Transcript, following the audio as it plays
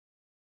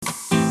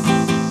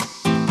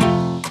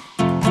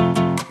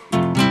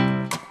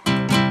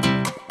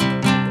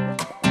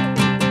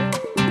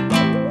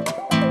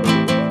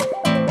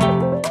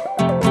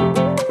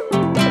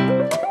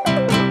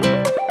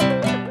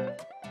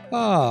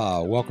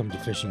Welcome to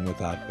Fishing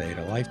Without Bait,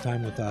 a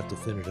lifetime without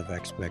definitive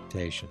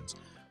expectations,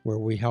 where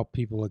we help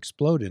people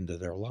explode into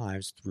their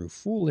lives through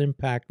full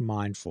impact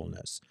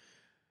mindfulness.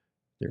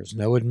 There's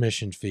no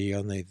admission fee,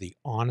 only the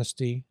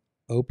honesty,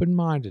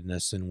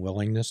 open-mindedness, and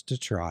willingness to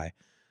try.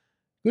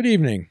 Good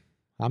evening.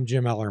 I'm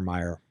Jim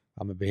Ellermeyer.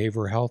 I'm a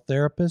behavioral health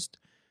therapist,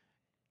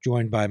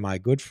 joined by my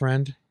good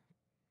friend,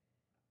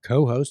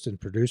 co-host, and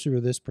producer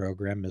of this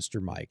program,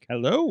 Mr. Mike.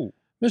 Hello.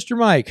 Mr.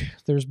 Mike,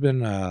 there's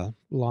been a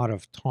lot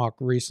of talk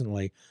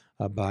recently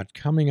about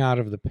coming out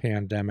of the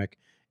pandemic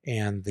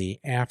and the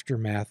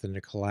aftermath and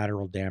the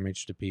collateral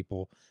damage to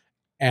people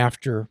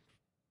after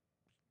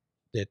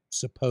it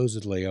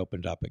supposedly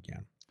opened up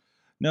again.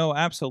 No,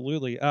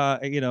 absolutely. A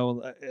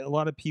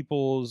lot of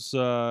people's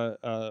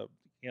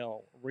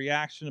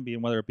reaction to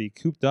being, whether it be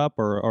cooped up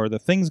or the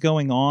things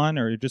going on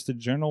or just a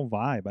general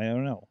vibe. I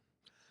don't know.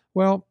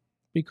 Well,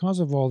 because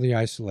of all the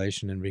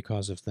isolation and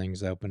because of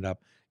things opened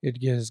up,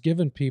 it has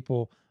given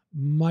people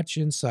much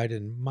insight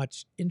and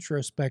much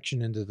introspection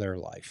into their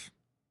life.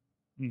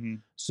 Mm-hmm.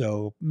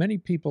 So many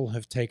people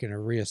have taken a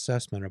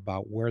reassessment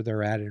about where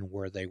they're at and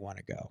where they want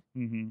to go.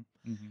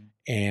 Mm-hmm. Mm-hmm.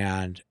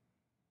 And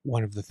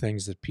one of the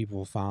things that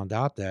people found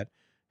out that,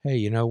 hey,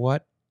 you know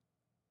what?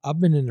 I've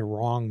been in the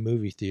wrong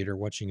movie theater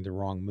watching the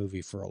wrong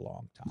movie for a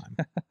long time.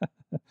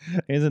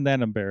 Isn't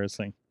that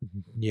embarrassing?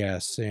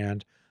 Yes.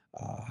 And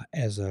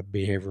as a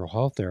behavioral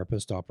health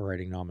therapist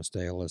operating Namaste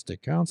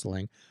Holistic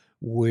Counseling,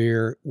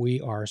 where we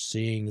are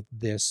seeing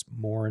this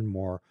more and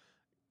more.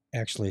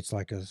 Actually, it's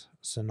like a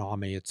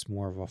tsunami. It's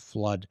more of a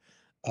flood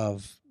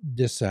of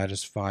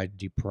dissatisfied,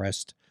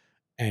 depressed,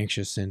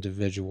 anxious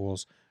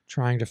individuals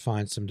trying to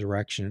find some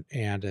direction.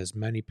 And as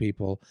many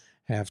people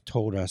have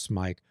told us,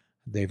 Mike,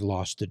 they've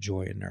lost the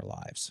joy in their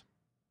lives.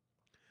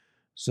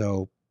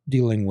 So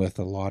dealing with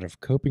a lot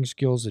of coping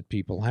skills that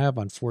people have,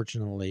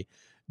 unfortunately,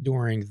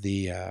 during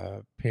the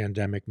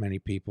pandemic, many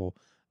people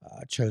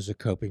chose a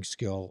coping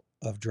skill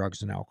of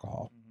drugs and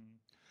alcohol.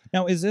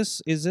 Now, is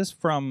this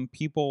from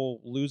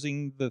people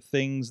losing the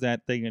things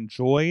that they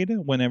enjoyed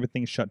when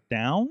everything shut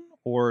down,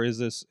 or is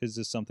this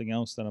something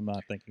else that I'm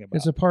not thinking about?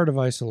 It's a part of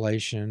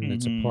isolation. Mm-hmm.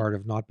 It's a part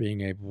of not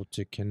being able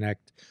to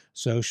connect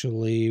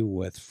socially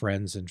with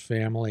friends and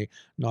family,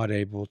 not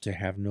able to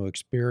have new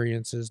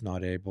experiences,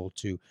 not able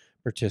to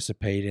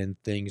participate in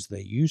things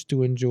they used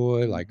to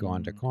enjoy, like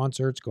going to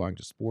concerts, going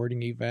to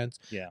sporting events,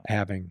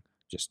 having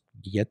just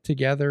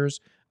get-togethers,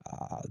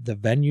 the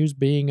venues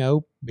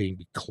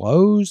being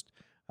closed,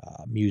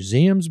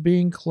 museums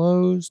being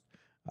closed.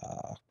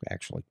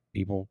 Actually,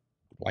 people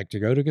like to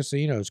go to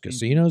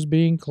casinos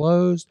being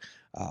closed,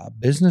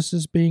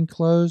 businesses being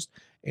closed,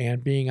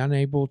 and being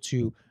unable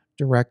to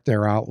direct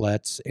their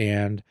outlets.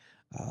 And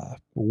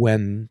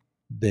when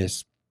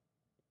this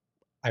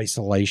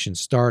isolation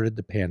started,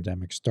 the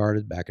pandemic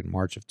started back in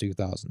March of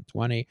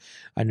 2020,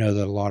 I know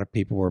that a lot of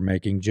people were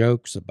making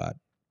jokes about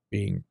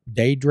being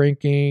day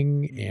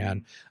drinking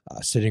and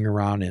sitting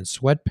around in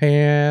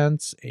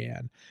sweatpants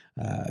and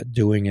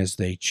doing as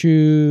they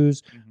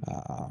choose,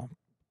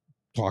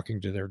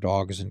 talking to their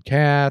dogs and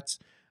cats,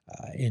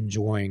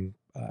 enjoying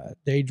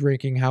day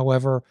drinking.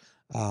 However,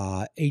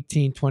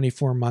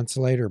 24 months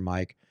later,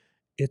 Mike,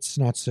 it's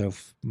not so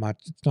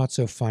much. It's not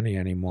so funny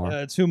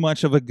anymore. Too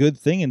much of a good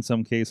thing in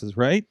some cases,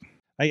 right?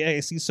 I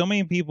see so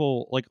many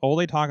people, like, all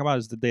they talk about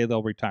is the day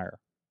they'll retire.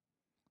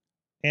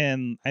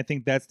 And I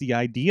think that's the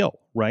ideal,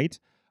 right?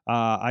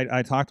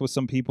 I talked with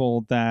some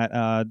people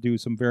that do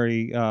some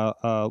very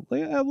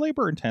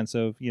labor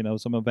intensive,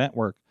 some event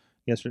work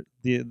yesterday,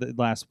 the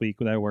last week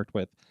that I worked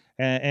with.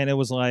 And it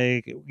was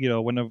like,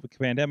 when the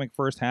pandemic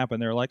first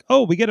happened, they're like,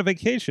 oh, we get a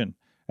vacation.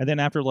 And then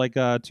after like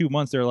 2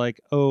 months, they're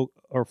like,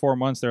 or 4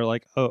 months, they're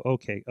like, oh,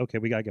 okay,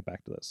 we got to get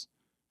back to this.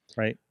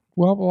 Right.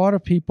 Well, a lot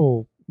of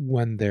people,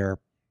 when they're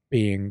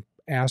being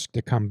asked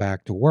to come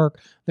back to work,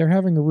 they're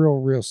having a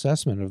real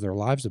reassessment of their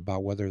lives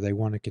about whether they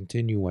want to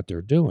continue what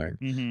they're doing.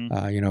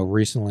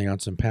 Recently on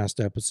some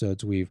past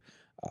episodes, we've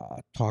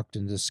talked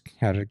and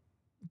had a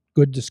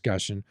good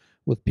discussion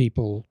with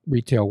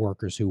retail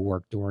workers who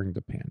worked during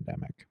the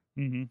pandemic.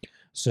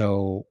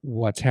 So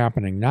what's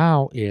happening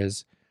now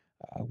is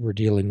we're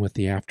dealing with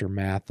the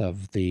aftermath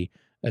of the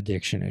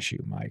addiction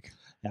issue, Mike.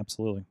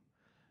 Absolutely.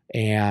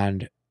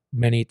 And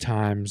many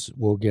times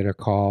we'll get a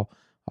call.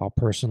 I'll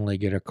personally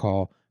get a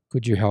call.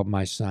 Could you help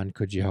my son?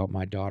 Could you help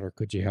my daughter?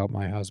 Could you help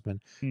my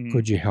husband?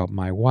 Could you help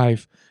my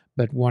wife?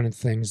 But one of the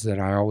things that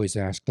I always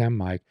ask them,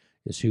 Mike,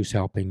 is who's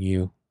helping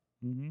you?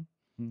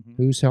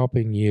 Who's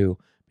helping you?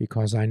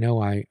 Because I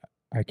know I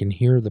can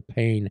hear the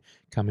pain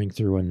coming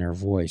through in their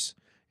voice.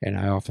 And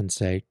I often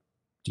say,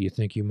 do you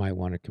think you might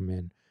want to come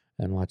in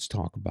and let's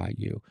talk about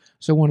you?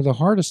 So one of the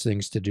hardest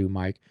things to do,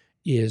 Mike,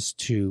 is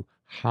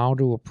how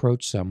to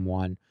approach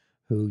someone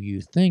who you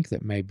think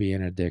that may be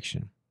an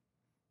addiction.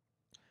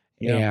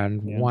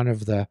 One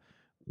of the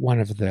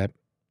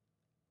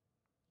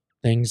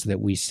things that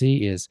we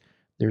see is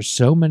there's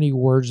so many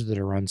words that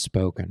are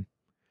unspoken.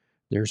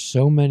 There's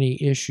so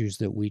many issues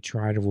that we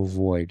try to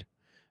avoid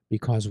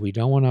because we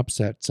don't want to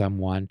upset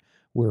someone.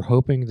 We're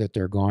hoping that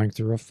they're going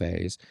through a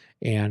phase,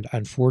 and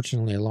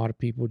unfortunately, a lot of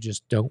people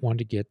just don't want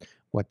to get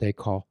what they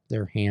call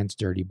their hands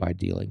dirty by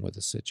dealing with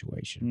a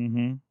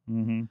situation. Mm-hmm.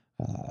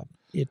 Mm-hmm. Uh,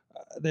 it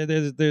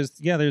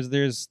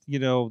There's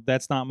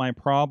that's not my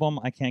problem.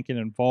 I can't get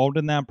involved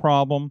in that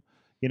problem.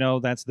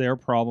 That's their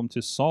problem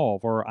to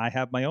solve, or I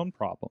have my own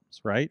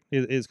problems, right?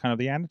 Is kind of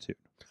the attitude.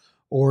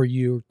 or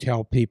you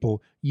tell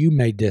people, you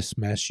made this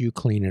mess, you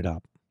clean it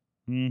up.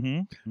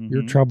 Mm-hmm.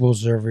 Your Mm-hmm.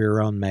 troubles are of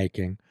your own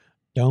making.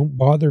 Don't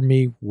bother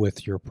me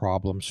with your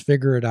problems.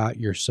 Figure it out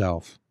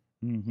yourself.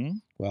 Mm-hmm.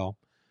 Well,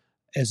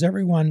 as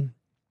everyone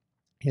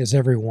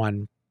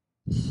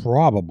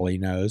probably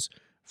knows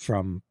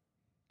from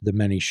the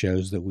many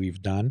shows that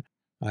we've done,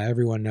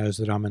 everyone knows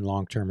that I'm in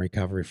long-term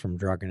recovery from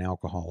drug and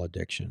alcohol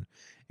addiction.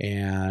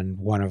 And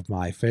one of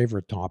my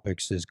favorite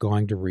topics is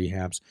going to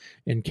rehabs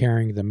and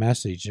carrying the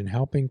message and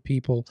helping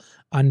people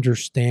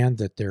understand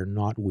that they're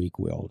not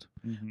weak-willed,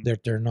 Mm-hmm.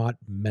 that they're not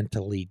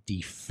mentally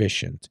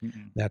deficient,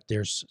 Mm-hmm. that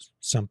there's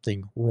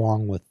something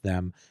wrong with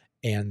them,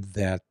 and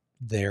that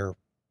they're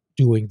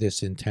doing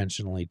this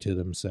intentionally to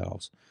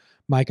themselves.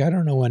 Mike, I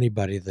don't know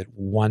anybody that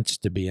wants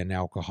to be an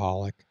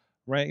alcoholic.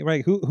 Right,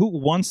 right. Who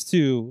wants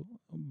to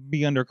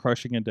be under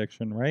crushing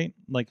addiction, right?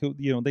 Like who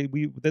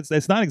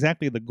that's not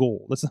exactly the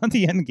goal. That's not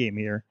the end game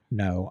here.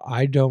 No,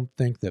 I don't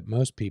think that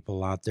most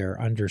people out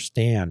there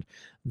understand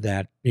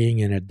that being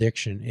in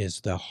addiction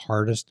is the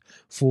hardest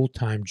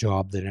full-time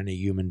job that any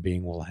human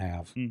being will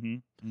have.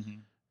 Mm-hmm.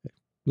 Mm-hmm.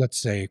 Let's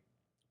say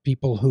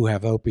people who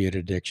have opiate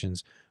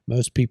addictions,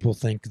 most people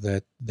think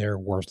that they're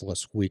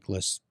worthless,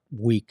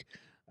 weak,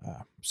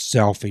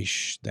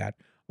 selfish, that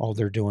all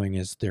they're doing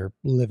is they're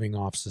living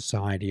off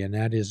society, and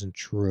that isn't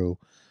true.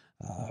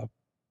 Uh,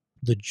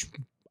 the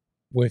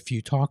if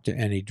you talk to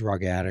any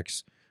drug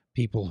addicts,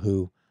 people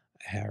who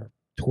are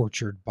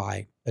tortured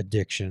by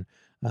addiction,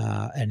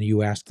 and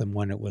you ask them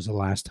when it was the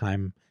last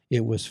time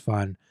it was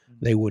fun,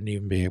 they wouldn't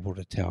even be able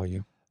to tell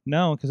you.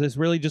 No, because it's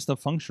really just a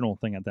functional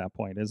thing at that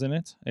point, isn't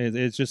it?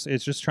 It's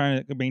just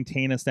trying to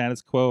maintain a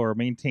status quo or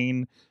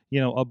maintain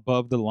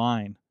above the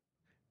line.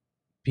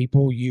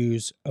 People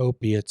use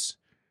opiates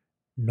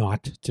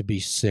not to be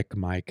sick,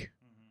 Mike,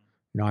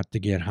 not to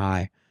get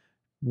high.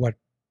 What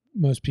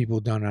most people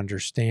don't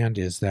understand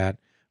is that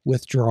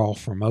withdrawal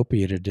from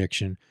opiate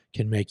addiction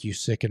can make you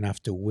sick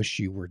enough to wish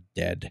you were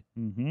dead.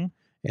 Mm-hmm.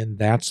 And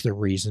that's the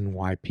reason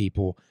why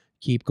people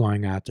keep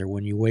going out there.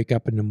 When you wake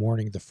up in the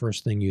morning, the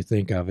first thing you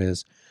think of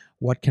is,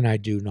 what can I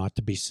do not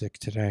to be sick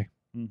today?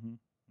 Mm-hmm.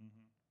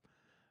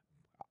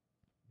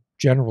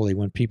 Generally,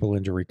 when people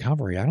into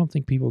recovery, I don't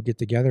think people get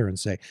together and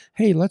say,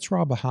 hey, let's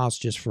rob a house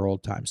just for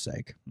old time's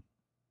sake.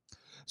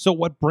 So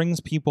what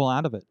brings people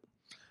out of it?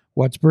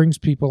 What brings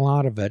people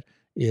out of it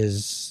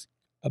is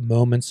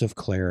moments of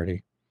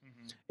clarity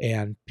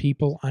and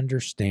people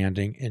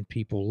understanding and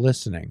people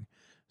listening.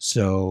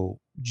 So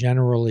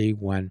generally,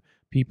 when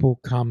people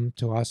come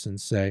to us and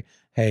say,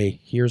 hey,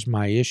 here's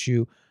my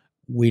issue,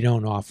 we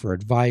don't offer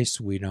advice,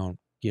 we don't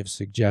give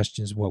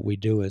suggestions. What we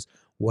do is,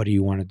 what do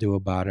you want to do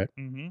about it?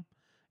 Mm-hmm.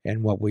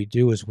 And what we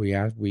do is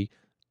we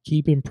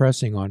keep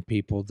impressing on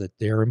people that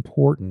they're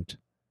important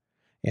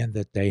and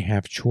that they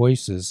have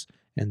choices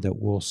and that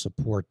we'll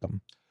support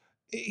them.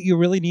 You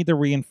really need to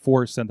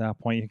reinforce at that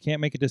point. You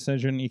can't make a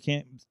decision. You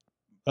can't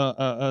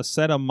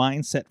set a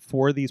mindset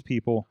for these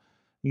people.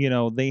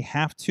 They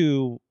have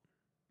to,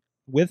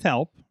 with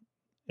help,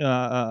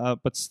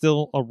 but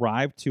still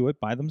arrive to it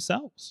by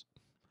themselves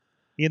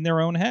in their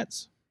own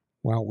heads.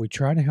 Well, we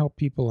try to help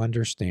people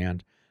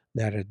understand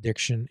that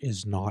addiction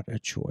is not a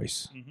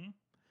choice. Mm-hmm.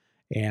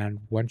 And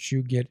once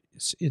you get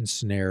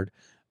ensnared,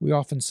 we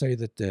often say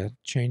that the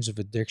chains of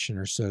addiction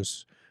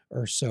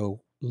are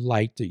so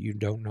light that you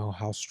don't know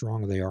how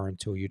strong they are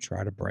until you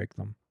try to break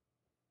them.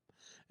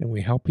 And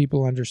we help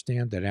people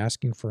understand that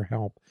asking for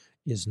help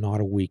is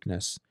not a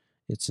weakness,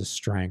 it's a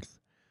strength.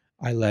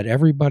 I let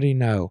everybody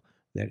know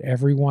that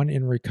everyone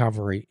in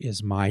recovery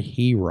is my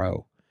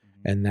hero,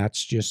 and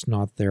that's just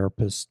not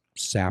therapist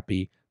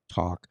sappy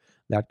talk.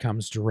 That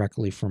comes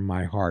directly from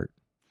my heart.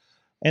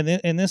 And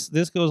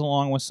this goes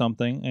along with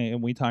something,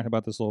 and we talked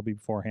about this a little bit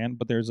beforehand.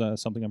 But there's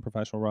something in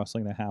professional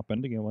wrestling that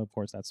happened. Of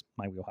course, that's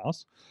my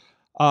wheelhouse.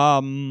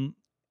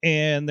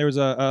 And there was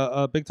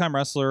a big time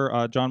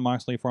wrestler, John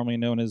Moxley, formerly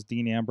known as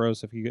Dean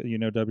Ambrose, if you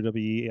know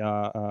WWE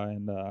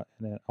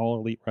and All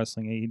Elite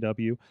Wrestling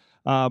AEW.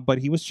 But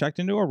he was checked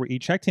he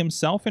checked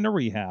himself into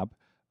rehab.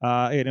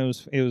 And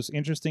it was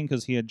interesting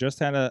because he had just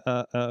had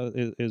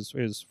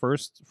his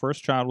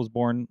first child was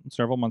born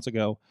several months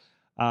ago.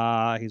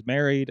 He's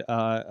married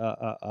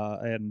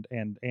and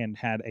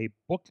had a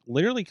book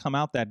literally come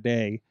out that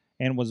day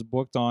and was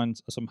booked on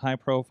some high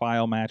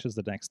profile matches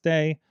the next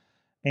day.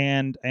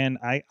 And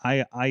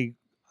I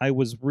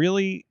was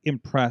really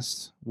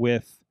impressed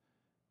with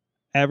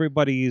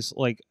everybody's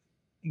they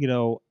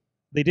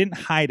didn't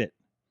hide it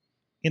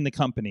in the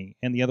company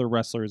and the other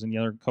wrestlers and the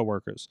other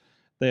coworkers.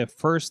 The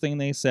first thing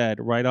they said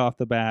right off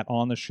the bat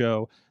on the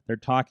show, they're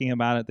talking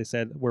about it. They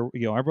said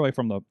everybody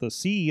from the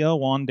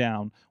CEO on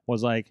down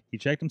was like, he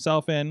checked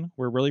himself in.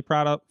 We're really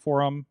proud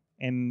for him,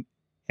 and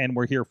and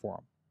we're here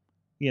for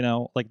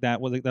him. Like that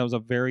was a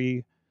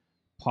very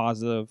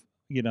positive,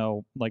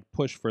 like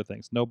push for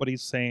things.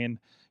 Nobody's saying,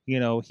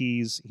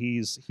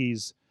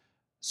 he's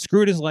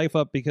screwed his life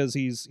up because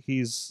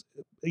he's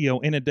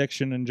in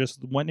addiction and just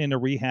went into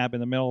rehab in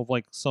the middle of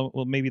like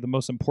maybe the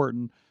most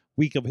important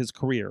week of his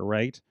career,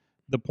 right?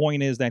 The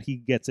point is that he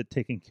gets it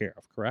taken care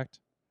of, correct?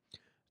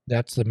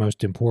 That's the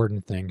most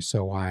important thing.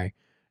 So I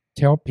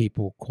tell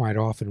people quite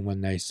often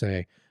when they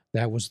say,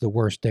 that was the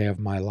worst day of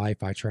my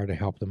life, I try to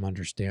help them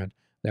understand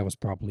that was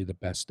probably the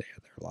best day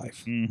of their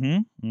life.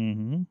 Mm-hmm.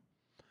 Mm-hmm.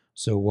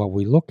 So what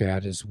we look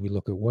at is we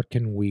look at what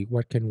can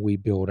we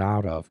build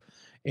out of,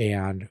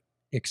 and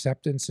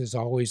acceptance is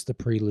always the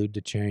prelude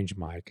to change,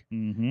 Mike.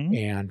 Mm-hmm.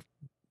 And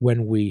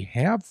when we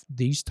have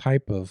these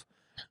type of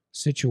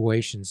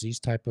situations, these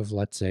type of,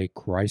 let's say,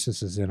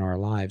 crises in our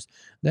lives,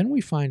 then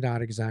we find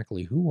out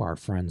exactly who our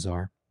friends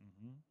are.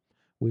 Mm-hmm.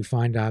 We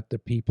find out the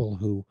people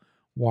who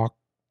walk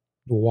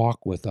the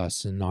walk with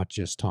us and not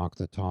just talk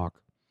the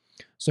talk.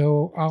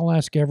 So I'll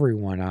ask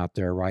everyone out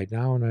there right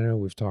now, and I know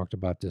we've talked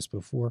about this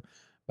before,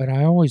 but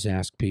I always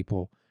ask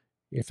people,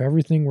 if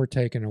everything were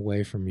taken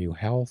away from you,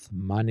 health,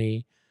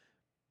 money,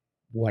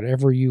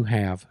 whatever you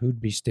have, who'd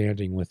be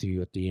standing with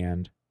you at the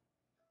end?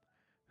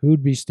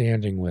 Who'd be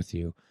standing with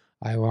you?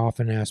 I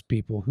often ask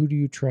people, who do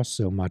you trust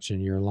so much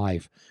in your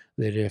life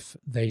that if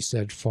they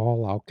said,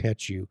 fall, I'll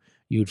catch you,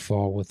 you'd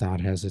fall without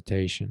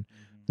hesitation?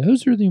 Mm-hmm.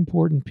 Those are the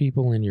important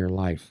people in your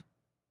life.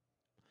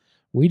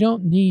 We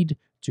don't need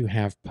to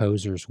have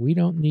posers. We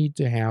don't need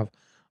to have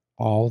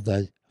all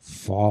the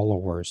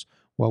followers.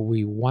 What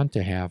we want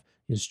to have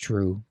is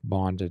true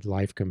bonded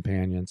life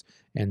companions,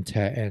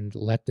 and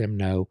let them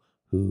know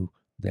who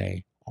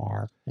they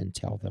are and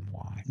tell them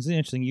why. It's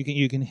interesting.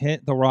 You can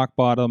hit the rock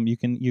bottom. You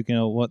can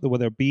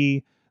whether it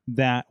be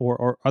that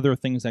or other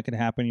things that could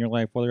happen in your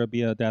life, whether it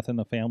be a death in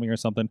the family or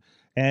something,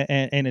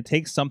 and it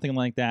takes something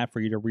like that for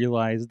you to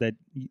realize that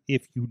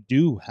if you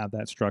do have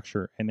that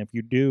structure, and if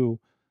you do,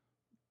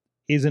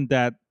 isn't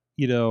that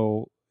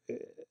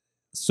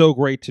so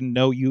great to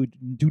know you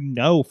do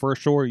know for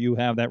sure you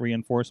have that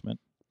reinforcement.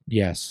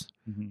 Yes.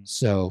 Mm-hmm.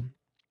 So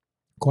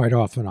quite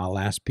often I'll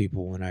ask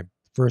people when I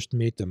first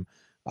meet them,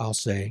 I'll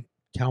say,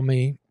 tell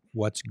me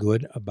what's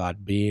good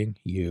about being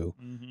you.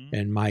 Mm-hmm.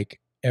 And Mike,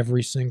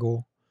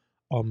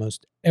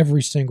 almost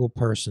every single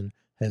person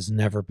has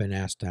never been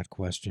asked that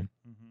question.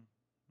 Mm-hmm.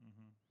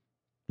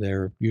 Mm-hmm.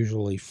 They're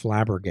usually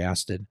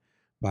flabbergasted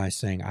by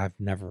saying, I've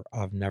never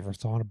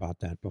thought about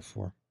that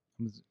before.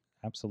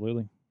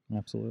 Absolutely.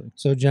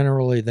 So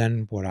generally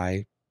then what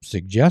I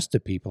suggest to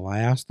people, I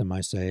ask them, I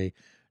say,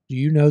 do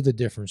you know the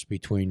difference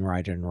between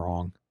right and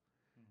wrong?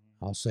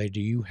 Mm-hmm. I'll say, do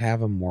you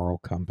have a moral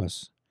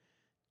compass?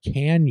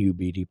 Can you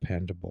be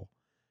dependable?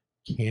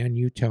 Can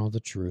you tell the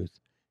truth?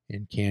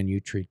 And can you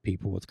treat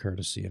people with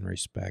courtesy and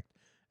respect?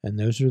 And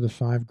those are the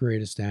 5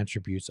 greatest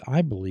attributes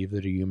I believe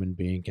that a human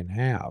being can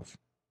have.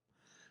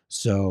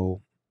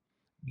 So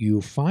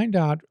you find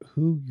out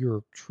who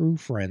your true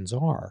friends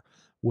are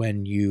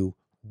when you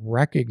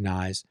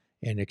recognize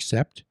and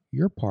accept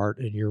your part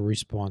and your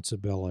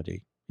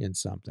responsibility in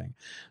something.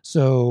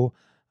 So,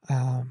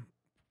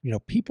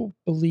 people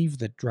believe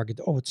that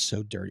it's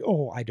so dirty.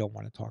 Oh, I don't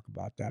want to talk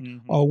about that.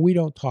 Mm-hmm. Oh, we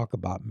don't talk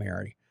about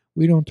Mary.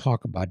 We don't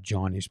talk about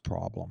Johnny's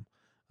problem.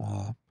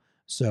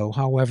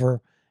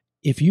 However,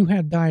 if you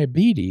had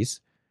diabetes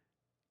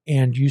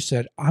and you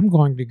said, I'm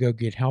going to go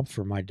get help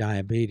for my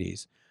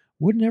diabetes,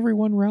 wouldn't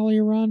everyone rally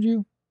around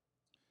you?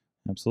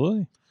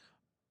 Absolutely.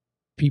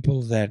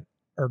 People that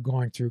are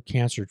going through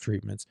cancer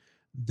treatments,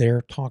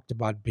 they're talked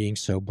about being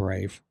so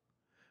brave.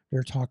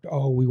 They're talked,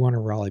 we want to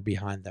rally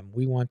behind them.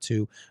 We want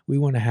to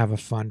have a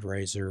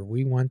fundraiser.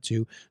 We want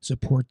to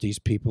support these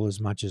people as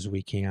much as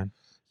we can.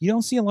 You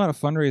don't see a lot of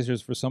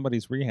fundraisers for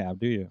somebody's rehab,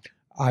 do you?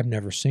 I've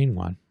never seen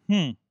one.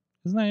 Isn't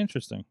that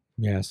interesting?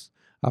 Yes.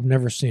 I've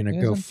never seen a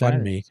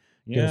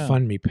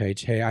GoFundMe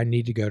page. Hey, I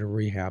need to go to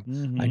rehab.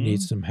 Mm-hmm. I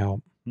need some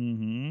help.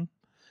 Mm-hmm.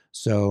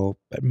 So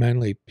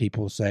mainly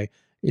people say,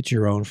 it's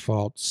your own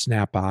fault.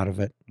 Snap out of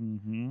it.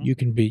 Mm-hmm.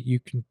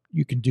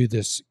 You can do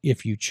this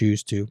if you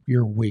choose to.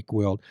 You're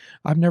weak-willed.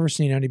 I've never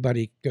seen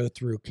anybody go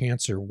through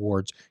cancer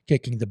wards,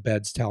 kicking the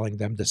beds, telling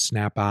them to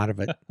snap out of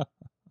it.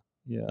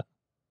 Yeah.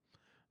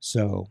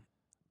 So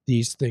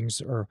these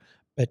things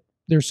but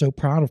they're so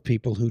proud of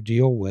people who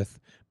deal with,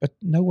 but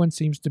no one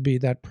seems to be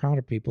that proud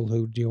of people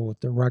who deal with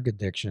the drug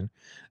addiction.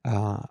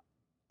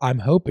 I'm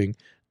hoping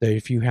that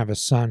if you have a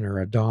son or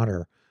a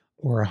daughter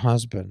or a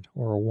husband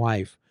or a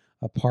wife,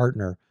 a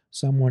partner,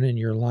 someone in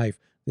your life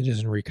that is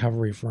in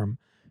recovery from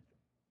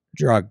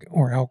drug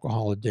or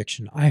alcohol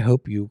addiction, I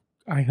hope you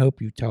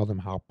tell them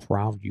how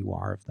proud you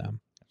are of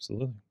them.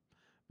 Absolutely.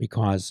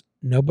 Because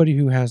nobody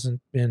who hasn't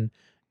been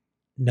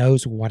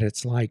knows what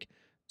it's like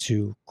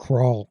to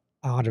crawl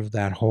out of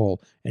that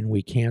hole, and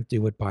we can't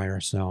do it by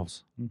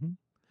ourselves. Mm-hmm.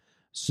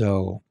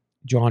 So,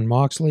 John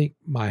Moxley,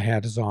 my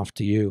hat is off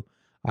to you.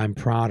 I'm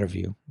proud of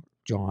you.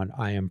 John,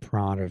 I am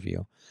proud of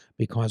you,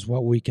 because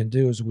what we can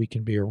do is we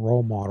can be a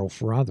role model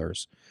for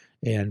others.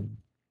 And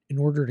in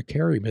order to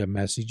carry the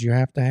message, you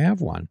have to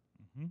have one.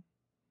 Mm-hmm.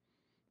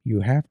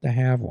 You have to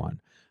have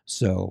one.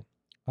 So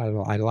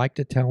I like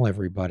to tell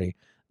everybody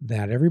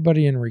that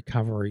everybody in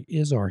recovery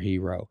is our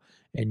hero,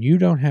 and you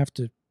don't have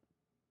to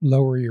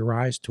lower your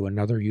eyes to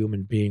another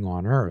human being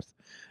on earth.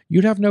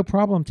 You'd have no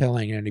problem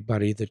telling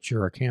anybody that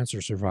you're a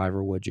cancer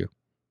survivor, would you?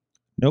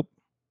 Nope.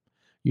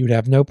 You'd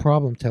have no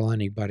problem telling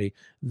anybody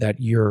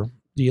that you're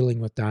dealing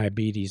with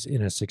diabetes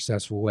in a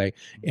successful way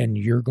and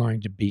you're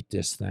going to beat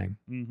this thing.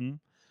 Mm-hmm.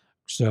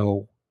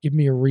 So give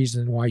me a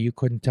reason why you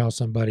couldn't tell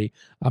somebody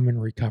I'm in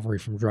recovery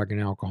from drug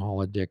and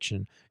alcohol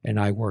addiction and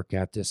I work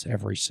at this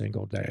every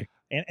single day.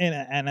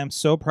 And I'm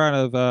so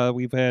proud of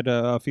we've had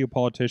a few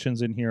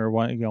politicians in here.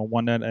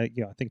 One that I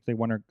think they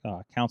won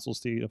our council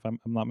seat, if I'm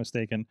not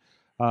mistaken,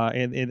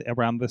 in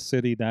around the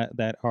city that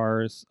that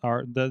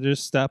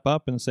just step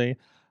up and say,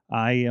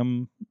 I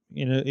am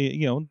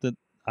that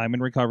I'm in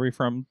recovery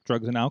from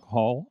drugs and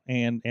alcohol,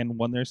 and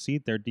won their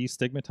seat. They're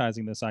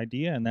destigmatizing this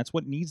idea, and that's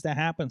what needs to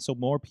happen. So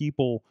more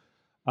people,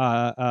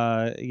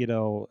 I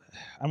don't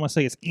want to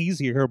say it's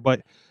easier,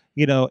 but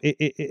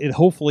it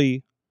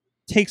hopefully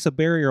takes a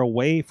barrier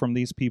away from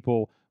these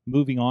people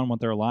moving on with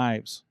their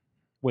lives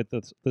with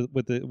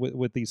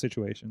these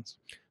situations.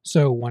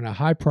 So when a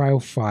high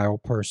profile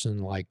person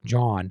like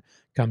John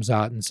comes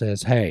out and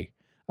says, hey,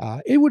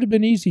 it would have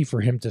been easy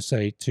for him to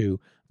say to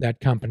that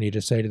company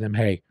to say to them,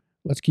 hey,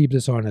 let's keep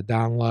this on a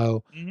down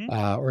low,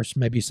 or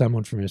maybe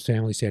someone from his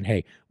family saying,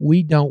 hey,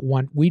 we don't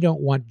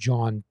want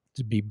John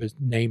to be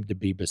named to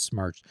be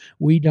besmirched.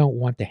 We don't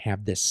want to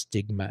have this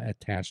stigma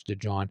attached to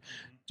John.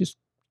 Just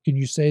can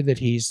you say that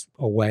he's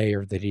away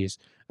or that he's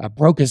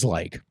broke his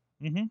leg?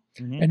 And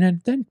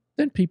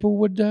then people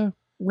would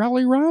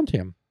rally around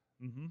him.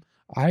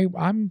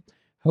 I'm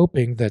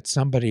hoping that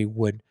somebody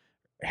would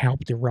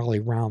help to rally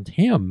around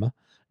him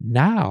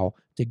now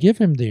to give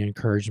him the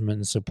encouragement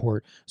and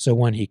support so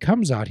when he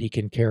comes out, he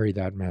can carry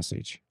that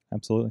message.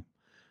 Absolutely.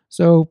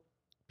 So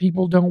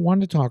people don't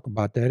want to talk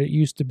about that. It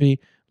used to be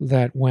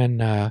that when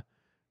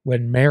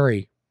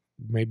Mary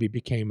maybe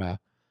became a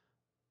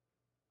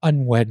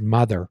unwed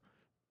mother,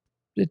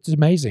 it's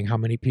amazing how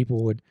many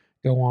people would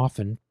go off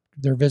and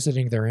they're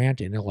visiting their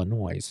aunt in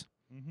Illinois.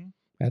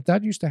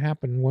 That used to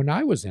happen when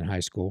I was in high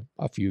school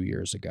a few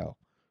years ago.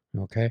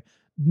 Okay.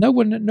 No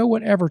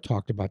one ever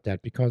talked about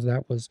that because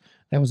that was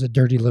a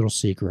dirty little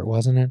secret,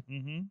 wasn't it?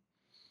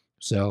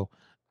 So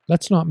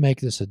let's not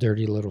make this a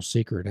dirty little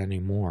secret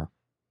anymore.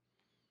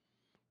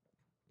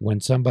 When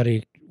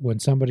somebody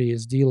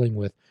is dealing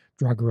with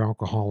drug or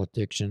alcohol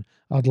addiction,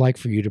 I'd like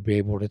for you to be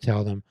able to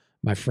tell them,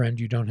 my friend,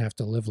 you don't have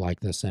to live like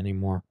this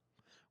anymore.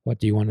 What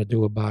do you want to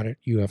do about it?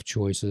 You have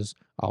choices.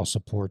 I'll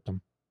support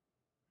them.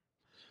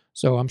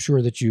 So I'm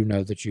sure that you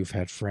know that you've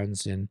had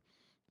friends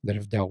that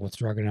have dealt with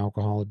drug and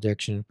alcohol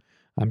addiction.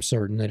 I'm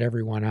certain that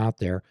everyone out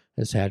there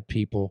has had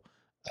people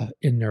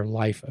in their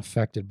life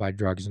affected by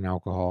drugs and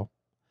alcohol.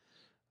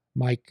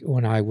 Mike,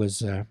 when I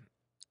was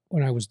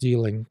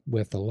dealing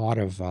with a lot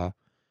of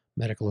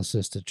medical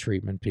assisted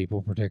treatment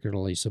people,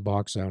 particularly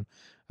Suboxone,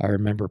 I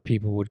remember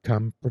people would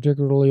come,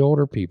 particularly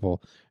older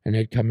people, and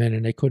they'd come in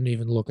and they couldn't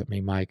even look at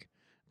me, Mike.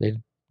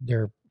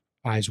 Their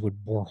eyes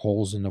would bore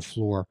holes in the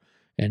floor.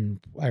 And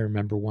I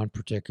remember one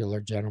particular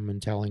gentleman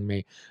telling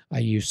me I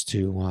used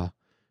to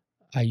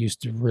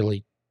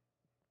really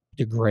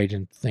degrade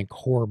and think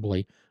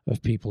horribly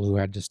of people who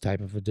had this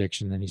type of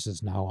addiction. And he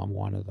says, now I'm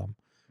one of them.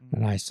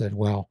 And I said,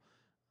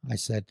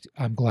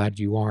 I'm glad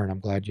you are, and I'm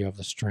glad you have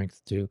the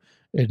strength to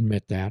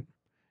admit that.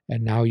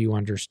 And now you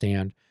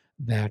understand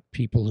that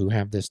people who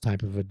have this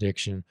type of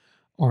addiction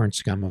aren't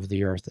scum of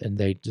the earth, and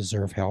they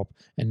deserve help,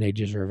 and they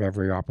deserve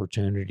every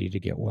opportunity to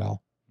get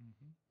well.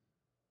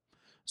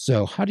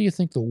 So how do you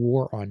think the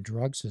war on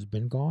drugs has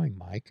been going,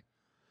 Mike?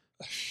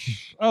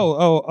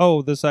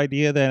 This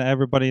idea that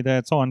everybody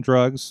that's on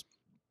drugs,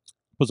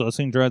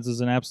 possessing drugs,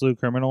 is an absolute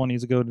criminal and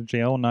needs to go to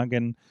jail and not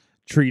getting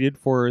treated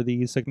for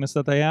the sickness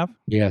that they have.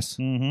 Yes.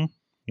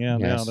 Yeah,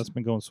 that's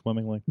been going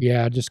swimmingly.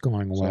 Yeah, just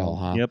going well,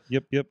 huh?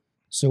 Yep.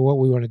 So what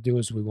we want to do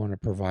is we want to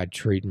provide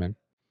treatment.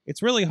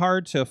 It's really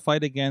hard to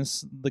fight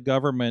against the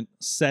government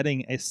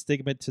setting a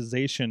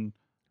stigmatization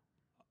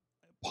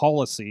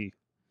policy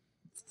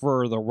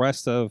for the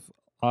rest of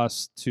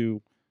us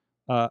to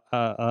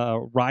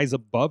rise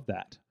above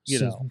that.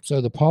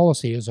 So the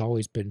policy has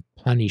always been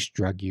punish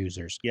drug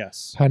users.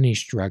 Yes.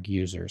 Punish drug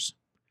users.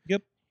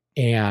 Yep.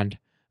 And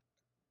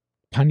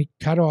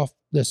cut off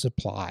the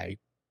supply.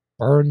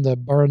 Burn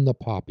the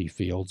poppy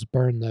fields.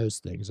 Burn those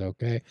things,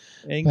 okay?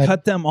 And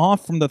cut them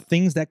off from the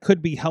things that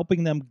could be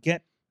helping them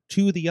get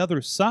to the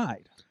other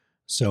side.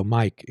 So,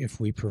 Mike, if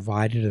we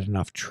provided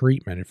enough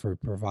treatment, if we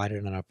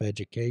provided enough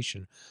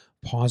education,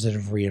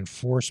 positive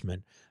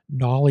reinforcement,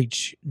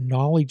 knowledge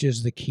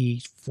is the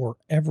key for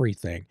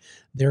everything.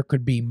 There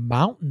could be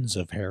mountains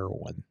of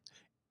heroin,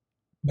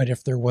 but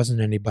if there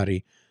wasn't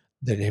anybody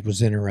that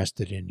was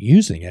interested in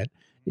using it,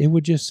 it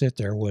would just sit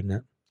there, wouldn't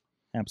it?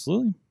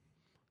 Absolutely.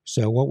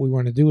 So what we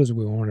want to do is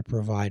we want to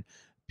provide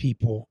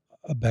people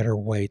a better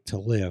way to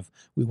live.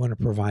 We want to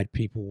provide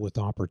people with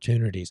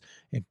opportunities,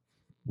 and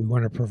we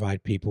want to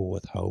provide people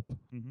with hope.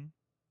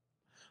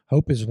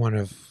 Hope is one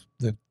of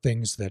the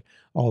things that,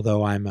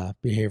 although I'm a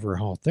behavioral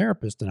health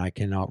therapist and I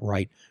cannot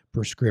write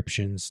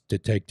prescriptions to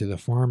take to the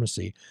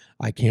pharmacy,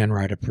 I can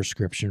write a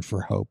prescription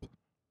for hope.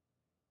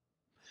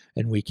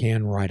 And we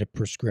can write a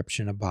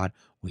prescription about,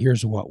 well,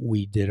 here's what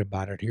we did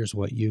about it. Here's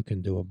what you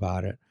can do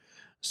about it.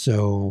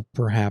 So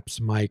perhaps,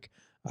 Mike,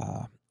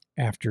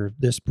 after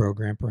this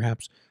program,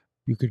 perhaps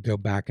you could go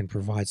back and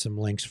provide some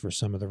links for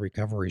some of the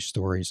recovery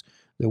stories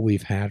that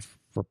we've had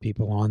for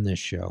people on this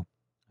show.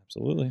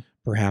 Absolutely.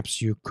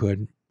 Perhaps you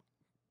could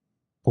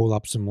pull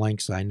up some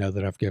links. I know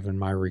that I've given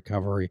my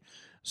recovery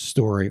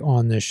story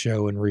on this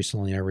show, and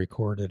recently I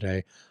recorded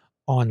a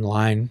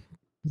online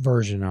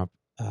version of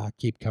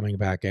Keep Coming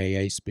Back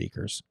AA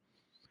speakers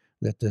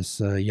that this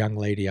young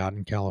lady out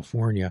in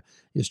California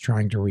is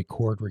trying to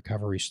record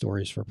recovery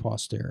stories for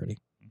posterity.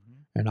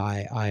 Mm-hmm. And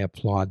I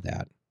applaud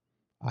that.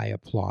 I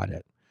applaud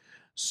it.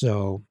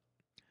 So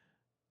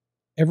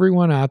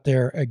everyone out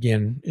there,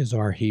 again, is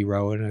our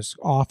hero, and as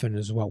often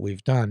as what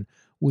we've done,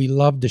 we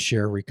love to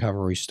share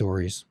recovery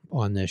stories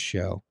on this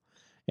show.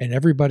 And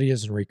everybody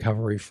is in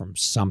recovery from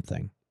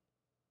something.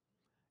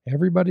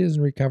 Everybody is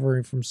in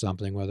recovery from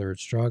something, whether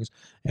it's drugs,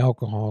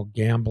 alcohol,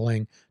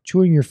 gambling,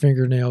 chewing your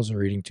fingernails,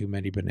 or eating too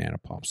many banana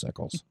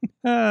popsicles.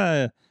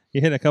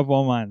 You hit a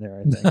couple of mine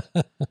there, I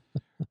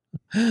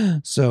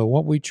think. So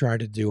what we try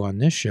to do on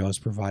this show is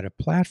provide a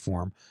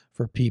platform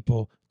for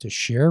people to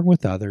share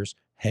with others,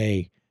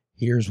 hey,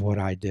 here's what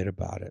I did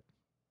about it.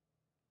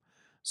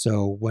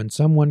 So when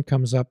someone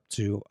comes up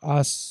to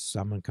us,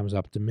 someone comes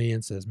up to me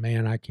and says,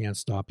 man, I can't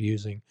stop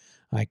using,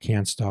 I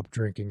can't stop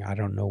drinking, I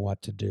don't know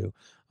what to do.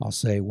 I'll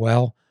say,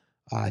 well,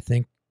 I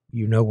think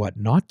you know what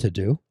not to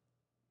do.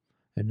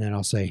 And then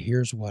I'll say,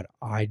 here's what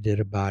I did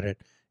about it.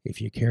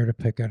 If you care to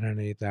pick on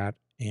any of that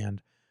and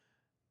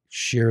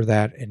share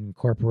that and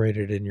incorporate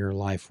it in your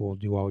life, we'll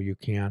do all you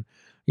can.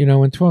 You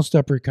know, in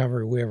 12-Step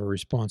Recovery, we have a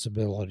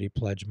responsibility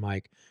pledge,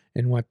 Mike.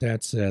 And what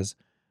that says,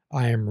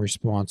 I am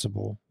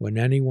responsible. When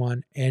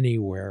anyone,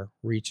 anywhere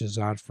reaches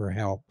out for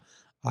help,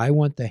 I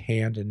want the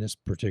hand, in this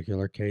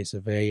particular case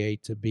of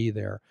AA, to be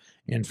there.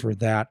 And for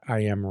that, I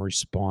am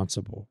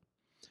responsible.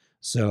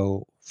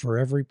 So for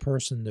every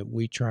person that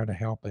we try to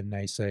help and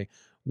they say,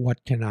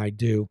 what can I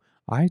do?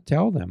 I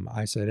tell them,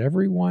 I said,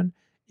 everyone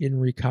in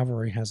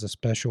recovery has a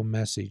special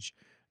message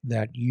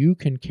that you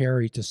can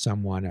carry to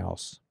someone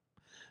else.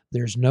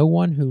 There's no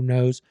one who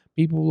knows.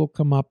 People will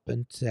come up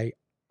and say,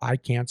 I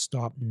can't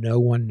stop. No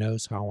one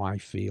knows how I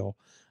feel.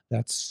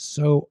 That's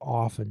so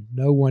often.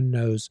 No one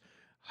knows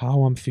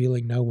how I'm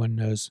feeling. No one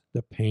knows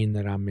the pain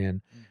that I'm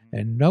in. Mm-hmm.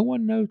 And no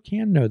one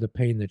can know the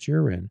pain that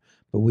you're in.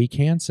 But we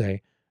can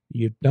say,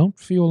 you don't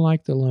feel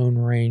like the Lone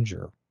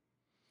Ranger.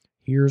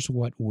 Here's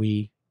what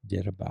we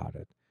did about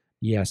it.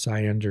 Yes,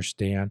 I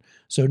understand.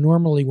 So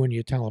normally when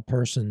you tell a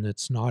person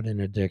that's not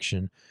in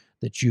addiction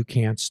that you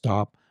can't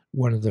stop,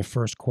 one of the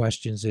first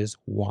questions is,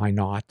 why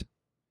not?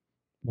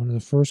 One of the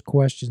first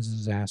questions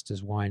is asked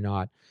is, why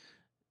not?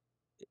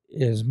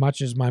 As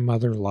much as my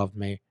mother loved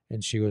me,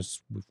 and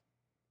we've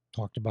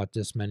talked about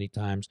this many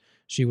times,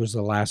 she was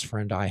the last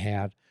friend I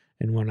had.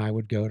 And when I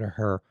would go to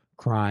her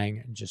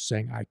crying and just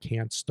saying, I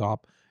can't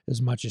stop,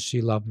 as much as she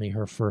loved me,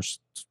 her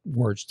first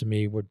words to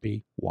me would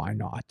be, why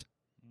not?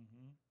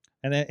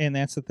 Mm-hmm. And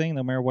that's the thing,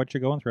 no matter what you're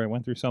going through. I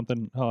went through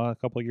something a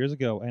couple of years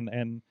ago,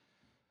 and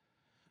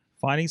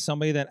finding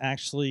somebody that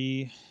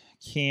actually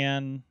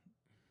can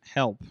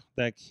help,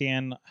 that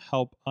can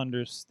help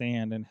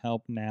understand and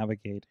help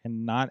navigate.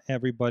 And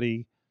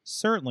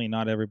certainly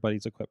not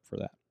everybody's equipped for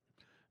that.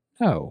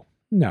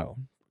 No.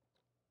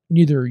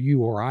 Neither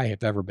you or I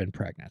have ever been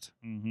pregnant.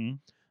 Mm-hmm.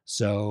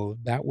 So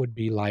that would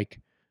be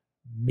like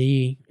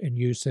me and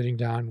you sitting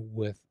down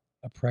with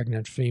a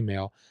pregnant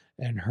female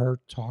and her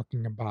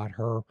talking about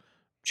her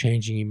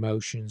changing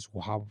emotions,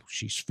 how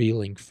she's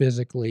feeling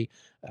physically,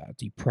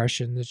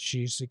 depression that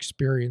she's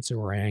experiencing,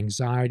 or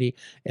anxiety.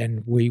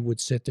 And we would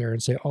sit there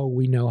and say, oh,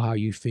 we know how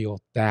you feel.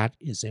 That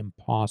is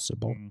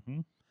impossible.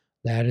 Mm-hmm.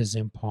 That is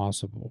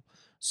impossible.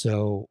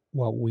 So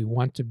what we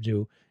want to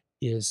do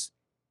is,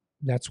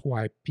 that's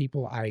why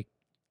I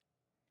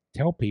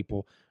tell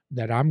people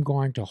that I'm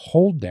going to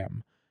hold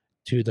them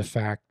to the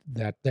fact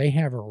that they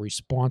have a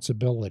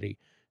responsibility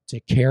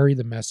to carry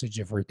the message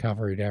of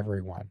recovery to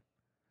everyone.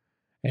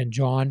 And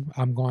John,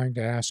 I'm going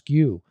to ask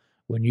you,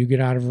 when you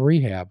get out of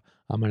rehab,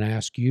 I'm going to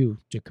ask you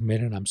to commit,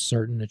 and I'm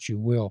certain that you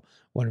will.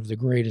 One of the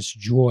greatest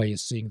joy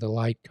is seeing the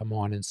light come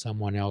on in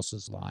someone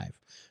else's life,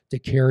 to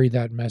carry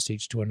that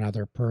message to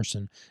another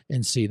person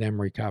and see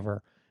them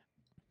recover.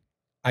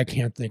 I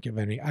can't think of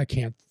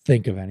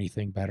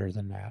anything better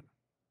than that.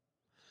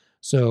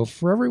 So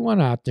for everyone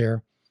out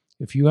there,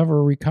 if you have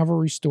a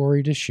recovery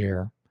story to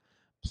share,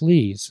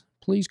 please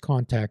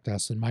contact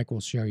us, and Mike will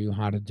show you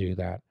how to do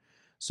that.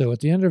 So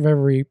at the end of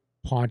every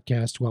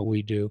podcast, what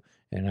we do,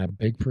 and a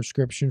big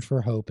prescription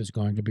for hope is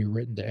going to be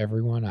written to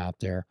everyone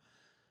out there,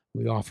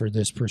 we offer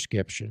this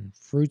prescription: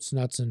 fruits,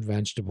 nuts, and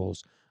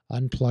vegetables.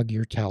 Unplug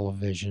your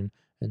television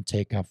and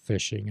take up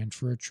fishing. And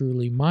for a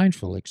truly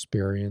mindful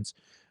experience,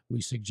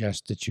 we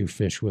suggest that you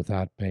fish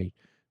without bait.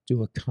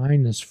 Do a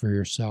kindness for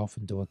yourself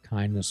and do a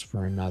kindness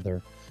for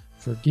another.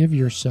 Forgive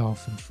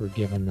yourself and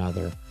forgive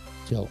another.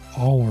 Till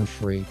all are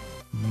free.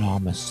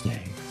 Namaste.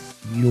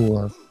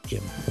 You're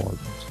important.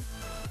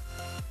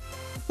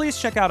 Please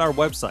check out our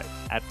website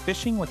at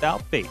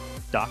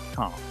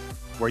fishingwithoutbait.com,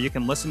 where you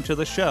can listen to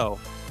the show,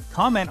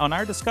 comment on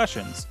our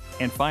discussions,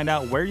 and find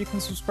out where you can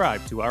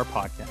subscribe to our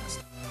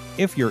podcast.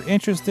 If you're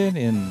interested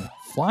in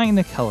flying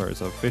the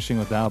colors of Fishing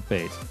Without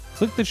Bait,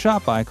 click the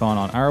shop icon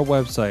on our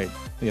website.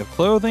 We have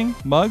clothing,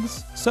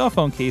 mugs, cell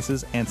phone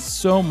cases, and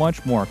so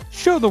much more.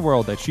 Show the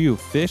world that you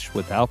fish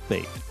without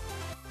bait.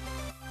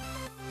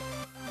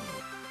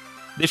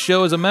 This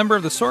show is a member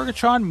of the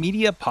Sorgatron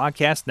Media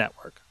Podcast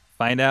Network.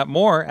 Find out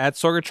more at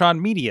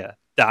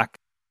sorgatronmedia.com.